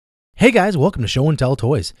Hey guys, welcome to Show and Tell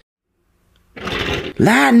Toys.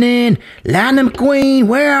 Lightning McQueen,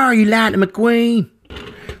 where are you, Lightning McQueen?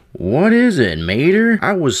 What is it, Mater?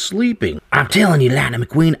 I was sleeping. I'm telling you, Lightning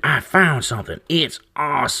McQueen, I found something. It's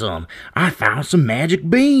awesome. I found some magic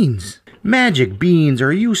beans. Magic beans,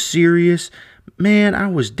 are you serious? Man, I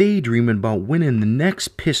was daydreaming about winning the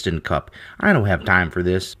next Piston Cup. I don't have time for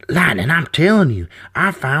this. Lightning, I'm telling you, I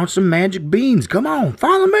found some magic beans. Come on,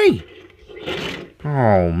 follow me.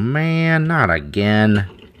 Oh, man, not again.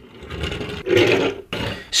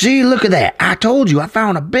 See, look at that. I told you I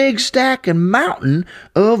found a big stack and mountain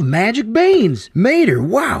of magic beans. Mater,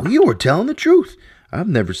 wow, you were telling the truth. I've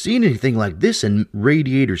never seen anything like this in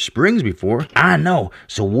Radiator Springs before. I know.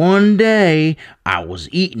 So one day, I was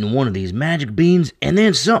eating one of these magic beans, and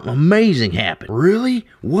then something amazing happened. Really?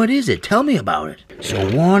 What is it? Tell me about it.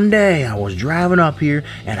 So one day, I was driving up here,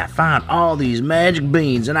 and I found all these magic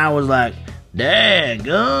beans, and I was like,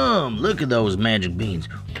 daggum, look at those magic beans.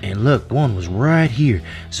 And look, one was right here.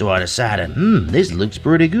 So I decided, this looks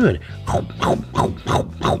pretty good.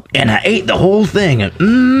 And I ate the whole thing, and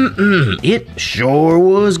it sure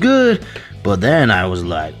was good. But then I was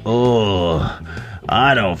like, oh,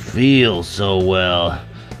 I don't feel so well.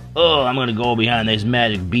 Oh, I'm gonna go behind these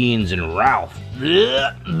magic beans and Ralph. And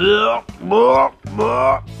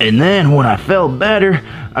then when I felt better,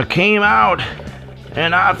 I came out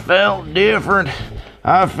and I felt different.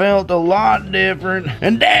 I felt a lot different.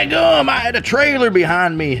 And daggum, I had a trailer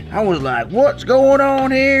behind me. I was like, what's going on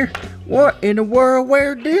here? What in the world?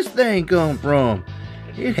 Where'd this thing come from?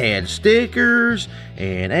 It had stickers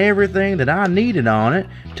and everything that I needed on it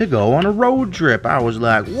to go on a road trip. I was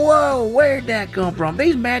like, whoa, where'd that come from?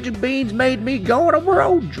 These magic beans made me go on a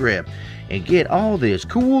road trip and get all this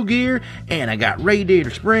cool gear, and I got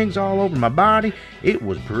Radiator Springs all over my body. It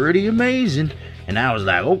was pretty amazing. And I was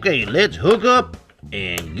like, okay, let's hook up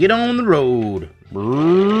and get on the road.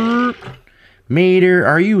 Brrr. Mater,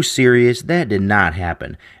 are you serious? That did not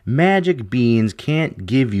happen. Magic beans can't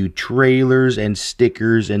give you trailers and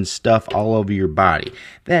stickers and stuff all over your body.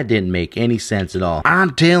 That didn't make any sense at all.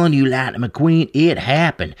 I'm telling you, Lightning McQueen, it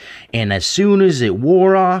happened. And as soon as it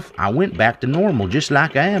wore off, I went back to normal, just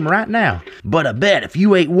like I am right now. But I bet if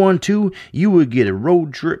you ate one too, you would get a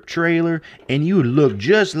road trip trailer and you would look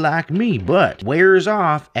just like me, but wears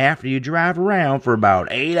off after you drive around for about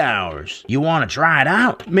 8 hours. You want to try it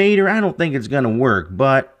out? Mater, I don't think it's gonna work,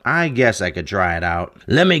 but I guess I could try it out.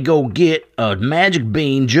 Let me go get a magic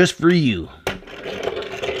bean just for you.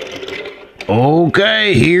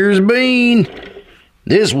 Okay, here's Bean.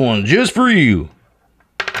 This one just for you.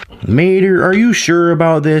 Mater, are you sure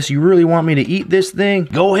about this? You really want me to eat this thing?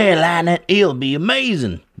 Go ahead, Lightning. It'll be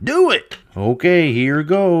amazing. Do it. Okay, here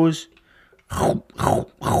goes.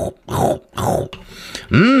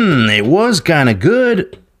 It was kind of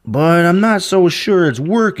good, but I'm not so sure it's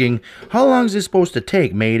working. How long is this supposed to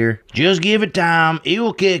take, Mater? Just give it time. It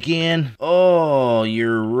will kick in. Oh,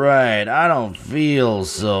 you're right. I don't feel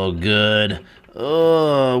so good.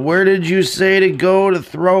 Where did you say to go to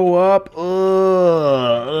throw up?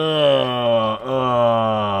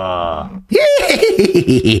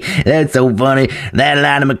 That's so funny. That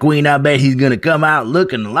Lightning McQueen, I bet he's gonna come out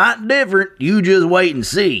looking a lot different. You just wait and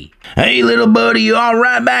see. Hey, little buddy, you all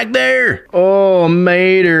right back there? Oh,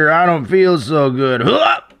 Mater, I don't feel so good.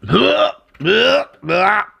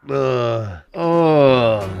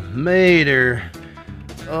 Oh, Mater.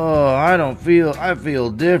 Oh, I feel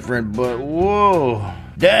different, but whoa.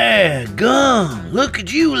 Daggum, look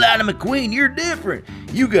at you, Lightning McQueen, you're different.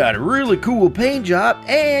 You got a really cool paint job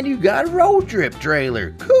and you got a road trip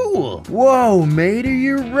trailer. Cool. Whoa, Mater,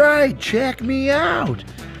 you're right. Check me out.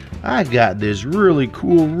 I got this really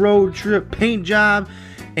cool road trip paint job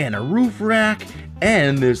and a roof rack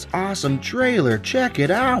and this awesome trailer. Check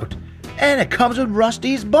it out. And it comes with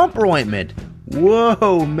Rusty's bumper ointment.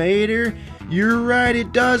 Whoa, Mater, you're right,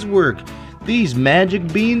 it does work. These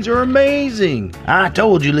magic beans are amazing. I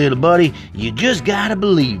told you, little buddy, you just gotta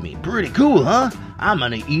believe me. Pretty cool, huh? I'm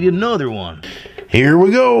gonna eat another one. Here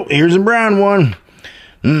we go. Here's a brown one.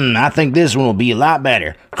 I think this one will be a lot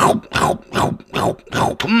better.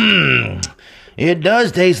 It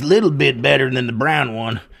does taste a little bit better than the brown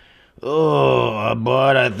one. Oh,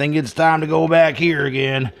 but I think it's time to go back here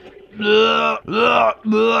again.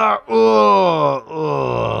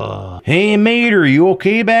 Hey, Mater, you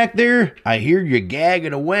okay back there? I hear you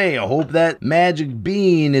gagging away. I hope that magic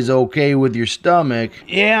bean is okay with your stomach.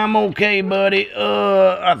 Yeah, I'm okay, buddy.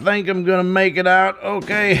 I think I'm gonna make it out.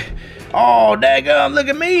 Okay. Oh, daggum, look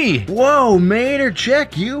at me. Whoa, Mater,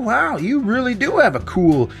 check you out. You really do have a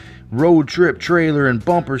cool road trip trailer and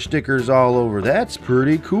bumper stickers all over. That's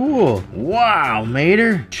pretty cool. Wow,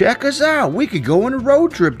 Mater, check us out. We could go on a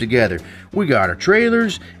road trip together. We got our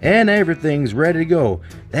trailers and everything's ready to go.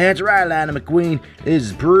 That's right, Lightning McQueen. This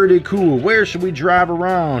is pretty cool. Where should we drive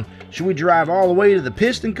around? Should we drive all the way to the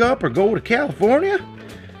Piston Cup or go to California?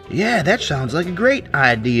 Yeah, that sounds like a great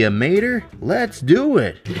idea, Mater. Let's do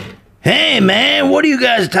it. Hey, man, what are you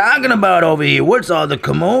guys talking about over here? What's all the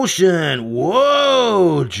commotion?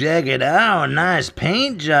 Whoa, check it out. Nice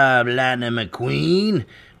paint job, Lightning McQueen.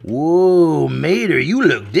 Whoa, Mater, you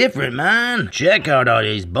look different, man. Check out all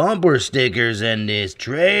these bumper stickers and this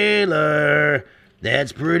trailer.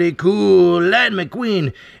 That's pretty cool. Lightning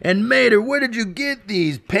McQueen and Mater, where did you get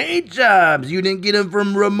these paint jobs? You didn't get them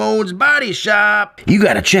from Ramon's Body Shop. You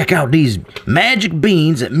gotta check out these magic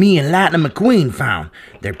beans that me and Lightning McQueen found.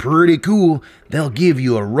 They're pretty cool. They'll give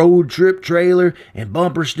you a road trip trailer and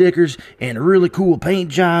bumper stickers and a really cool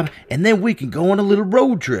paint job, and then we can go on a little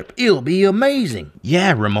road trip. It'll be amazing.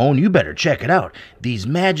 Yeah, Ramon, you better check it out. These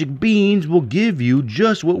magic beans will give you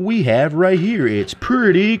just what we have right here. It's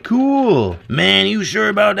pretty cool. Man, you sure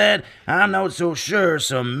about that? I'm not so sure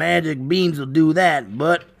some magic beans will do that,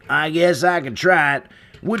 but I guess I can try it.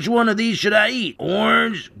 Which one of these should I eat?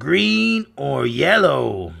 Orange, green, or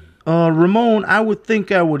yellow? Ramon, I would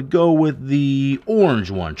think I would go with the orange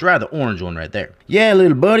one. Try the orange one right there. Yeah,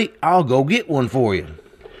 little buddy, I'll go get one for you.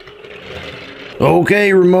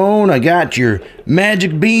 Okay, Ramon, I got your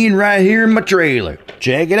magic bean right here in my trailer.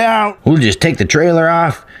 Check it out. We'll just take the trailer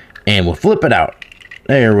off and we'll flip it out.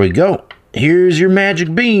 There we go. Here's your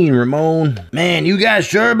magic bean, Ramon. Man, you guys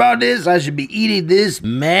sure about this? I should be eating this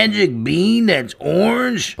magic bean that's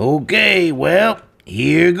orange? Okay, well,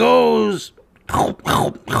 here goes.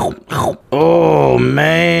 Oh,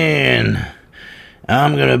 man.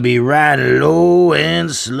 I'm gonna be riding low and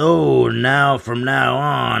slow now from now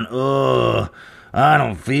on. I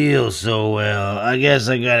don't feel so well. I guess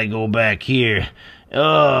I gotta go back here.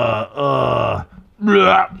 Blah,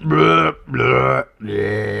 blah, blah, blah.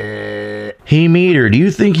 Hey, Mater, do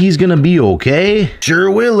you think he's gonna be okay? Sure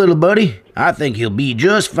will, little buddy. I think he'll be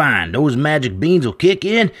just fine. Those magic beans will kick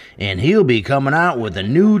in, and he'll be coming out with a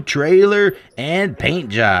new trailer and paint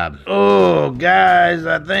job. Oh, guys,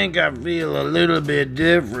 I think I feel a little bit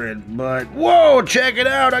different, but whoa, check it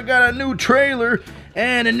out. I got a new trailer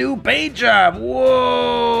and a new paint job.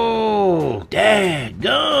 Whoa!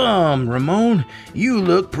 Dadgum, Ramon, you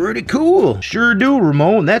look pretty cool. Sure do,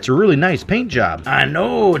 Ramon. That's a really nice paint job. I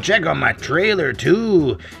know. Check out my trailer,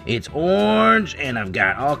 too. It's orange, and I've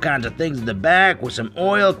got all kinds of things in the back with some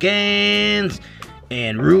oil cans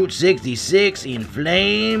and Route 66 in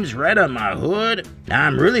flames right on my hood.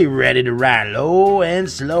 I'm really ready to ride low and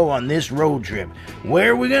slow on this road trip.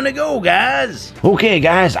 Where are we gonna go, guys? Okay,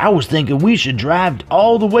 guys, I was thinking we should drive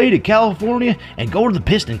all the way to California and go to the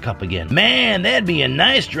Piston Cup again. Man, that'd be a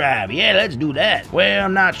nice drive. Yeah, let's do that. Well,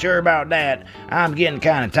 I'm not sure about that. I'm getting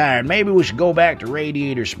kind of tired. Maybe we should go back to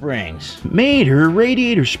Radiator Springs. Mater,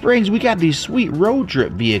 Radiator Springs, we got these sweet road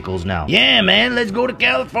trip vehicles now. Yeah, man, let's go to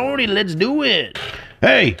California. Let's do it.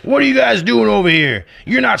 Hey, what are you guys doing over here?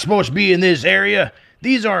 You're not supposed to be in this area.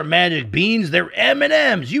 These aren't magic beans, they're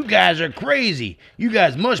M&Ms. You guys are crazy. You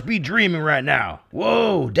guys must be dreaming right now.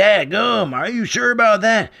 Whoa, dadgum, are you sure about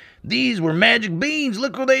that? These were magic beans.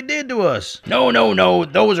 Look what they did to us. No,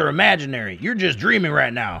 those are imaginary. You're just dreaming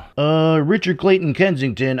right now. Richard Clayton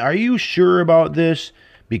Kensington, are you sure about this?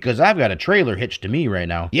 Because I've got a trailer hitched to me right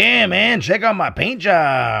now. Yeah, man, check out my paint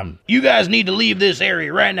job. You guys need to leave this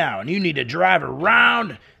area right now, and you need to drive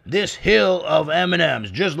around this hill of M&Ms,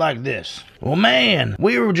 just like this. Well, man,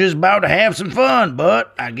 we were just about to have some fun,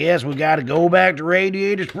 but I guess we gotta go back to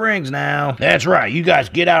Radiator Springs now. That's right, you guys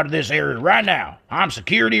get out of this area right now. I'm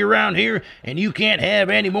security around here, and you can't have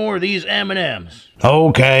any more of these M&Ms.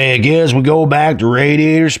 Okay, I guess we go back to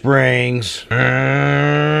Radiator Springs.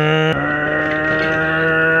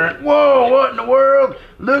 Whoa, what in the world?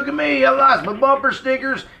 Look at me, I lost my bumper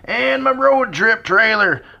stickers and my road trip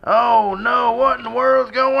trailer. Oh no, what in the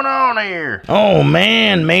world's going on here? Oh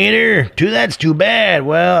man, Mater, that's too bad.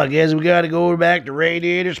 Well, I guess we gotta go back to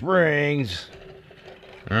Radiator Springs.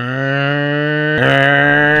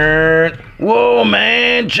 Whoa,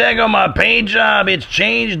 man, check out my paint job. It's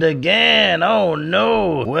changed again. Oh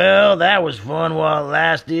no. Well, that was fun while it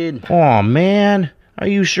lasted. Oh man. Are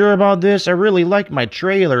you sure about this? I really like my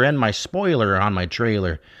trailer and my spoiler on my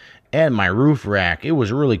trailer and my roof rack. It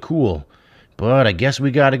was really cool. But I guess we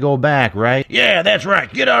gotta go back, right? Yeah, that's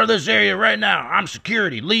right. Get out of this area right now. I'm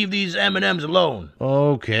security. Leave these M&Ms alone.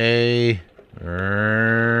 Okay.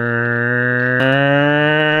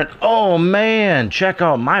 Oh, man. and check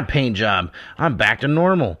out my paint job. I'm back to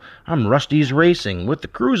normal. I'm Rusty's Racing with the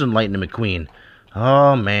Cruisin' Lightning McQueen.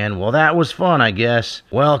 Oh man, well that was fun, I guess.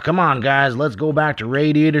 Well, come on guys, let's go back to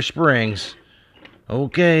Radiator Springs.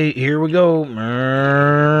 Okay, here we go.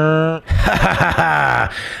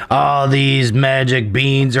 All these magic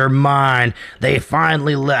beans are mine. They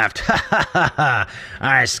finally left.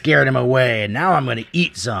 I scared them away, and now I'm gonna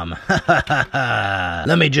eat some.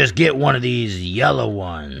 Let me just get one of these yellow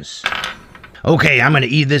ones. Okay, I'm gonna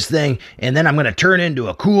eat this thing, and then I'm gonna turn into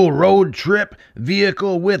a cool road trip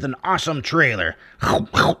vehicle with an awesome trailer.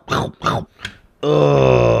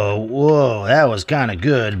 Oh, whoa, that was kind of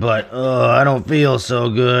good, but I don't feel so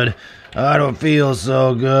good. I don't feel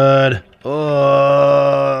so good.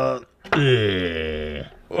 Oh,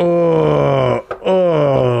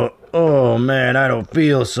 man, I don't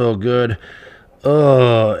feel so good.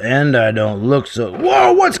 And I don't look so...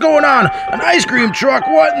 Whoa, what's going on? An ice cream truck?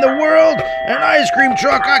 What in the world? An ice cream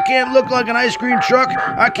truck? I can't look like an ice cream truck.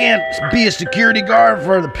 I can't be a security guard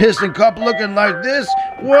for the Piston Cup looking like this.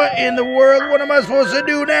 What in the world? What am I supposed to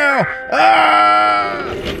do now?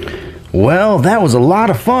 Ah! Well, that was a lot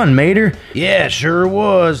of fun, Mater. Yeah, sure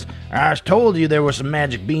was. I told you there were some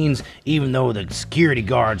magic beans, even though the security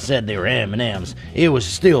guard said they were M&Ms. It was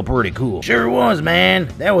still pretty cool. Sure was, man.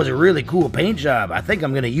 That was a really cool paint job. I think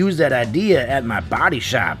I'm gonna use that idea at my body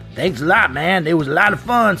shop. Thanks a lot, man. It was a lot of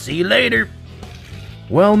fun. See you later.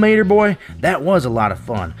 Well, Mater boy, that was a lot of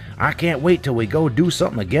fun. I can't wait till we go do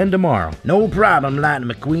something again tomorrow. No problem,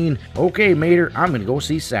 Lightning McQueen. Okay, Mater, I'm gonna go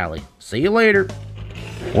see Sally. See you later.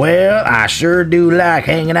 Well, I sure do like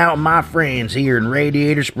hanging out with my friends here in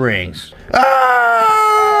Radiator Springs. Ah!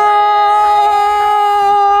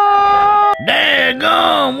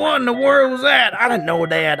 Daggone, what in the world was that? I didn't know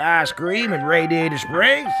they had ice cream in Radiator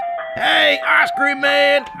Springs. Hey, ice cream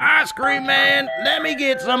man, let me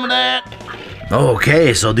get some of that.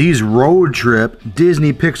 Okay, so these road trip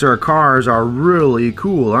Disney Pixar cars are really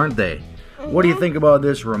cool, aren't they? What do you think about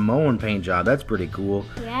this Ramon paint job? That's pretty cool.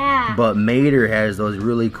 Yeah. But Mater has those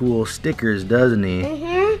really cool stickers, doesn't he?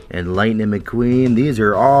 And Lightning McQueen, these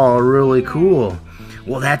are all really cool.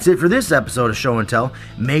 Well, that's it for this episode of Show and Tell.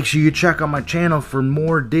 Make sure you check out my channel for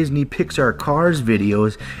more Disney Pixar Cars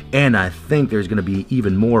videos. And I think there's going to be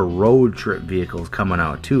even more road trip vehicles coming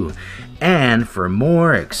out too. And for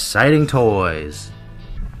more exciting toys.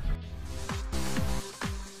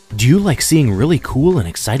 Do you like seeing really cool and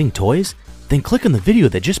exciting toys? Then click on the video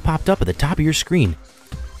that just popped up at the top of your screen.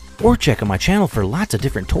 Or check out my channel for lots of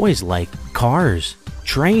different toys like cars,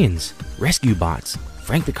 trains, rescue bots,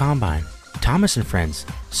 Frank the Combine, Thomas and Friends,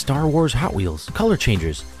 Star Wars Hot Wheels, Color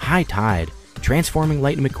Changers, High Tide, Transforming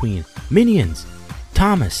Lightning McQueen, Minions,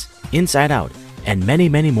 Thomas, Inside Out, and many,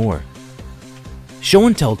 many more. Show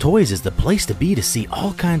and Tell Toys is the place to be to see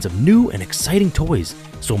all kinds of new and exciting toys,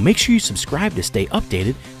 so make sure you subscribe to stay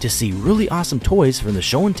updated to see really awesome toys from the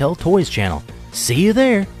Show and Tell Toys channel. See you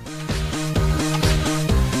there!